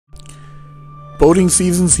Boating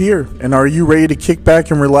season's here, and are you ready to kick back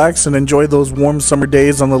and relax and enjoy those warm summer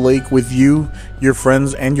days on the lake with you, your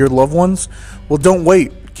friends, and your loved ones? Well, don't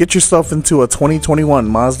wait. Get yourself into a 2021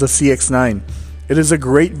 Mazda CX-9. It is a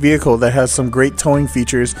great vehicle that has some great towing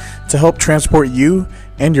features to help transport you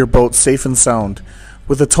and your boat safe and sound.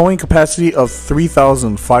 With a towing capacity of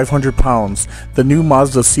 3,500 pounds, the new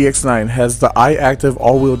Mazda CX-9 has the i-Activ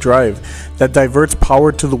all-wheel drive that diverts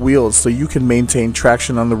power to the wheels so you can maintain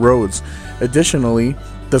traction on the roads. Additionally,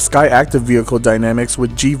 the Skyactiv Vehicle Dynamics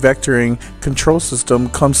with G-vectoring control system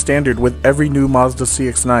comes standard with every new Mazda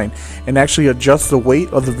CX-9 and actually adjusts the weight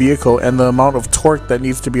of the vehicle and the amount of torque that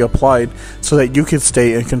needs to be applied so that you can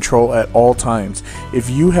stay in control at all times. If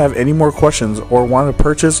you have any more questions or want to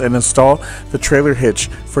purchase and install the trailer hitch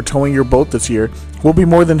for towing your boat this year, we'll be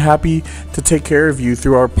more than happy to take care of you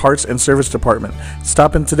through our parts and service department.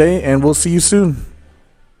 Stop in today and we'll see you soon.